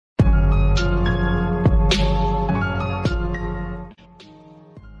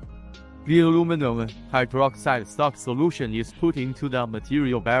The aluminum hydroxide stock solution is put into the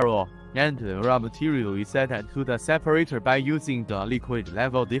material barrel, and the raw material is added to the separator by using the liquid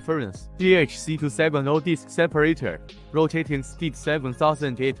level difference. DHC270 disc separator, rotating speed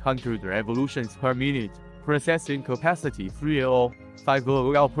 7,800 revolutions per minute, processing capacity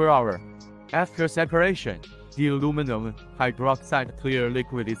 3050 L per hour. After separation, the aluminum hydroxide clear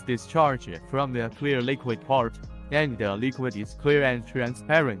liquid is discharged from the clear liquid part, and the liquid is clear and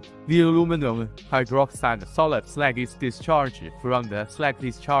transparent. The aluminum hydroxide solid slag is discharged from the slag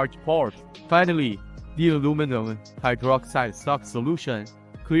discharge port. Finally, the aluminum hydroxide stock solution,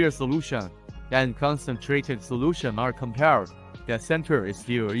 clear solution, and concentrated solution are compared. The center is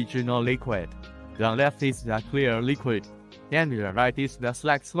the original liquid. The left is the clear liquid, and the right is the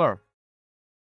slag slurry.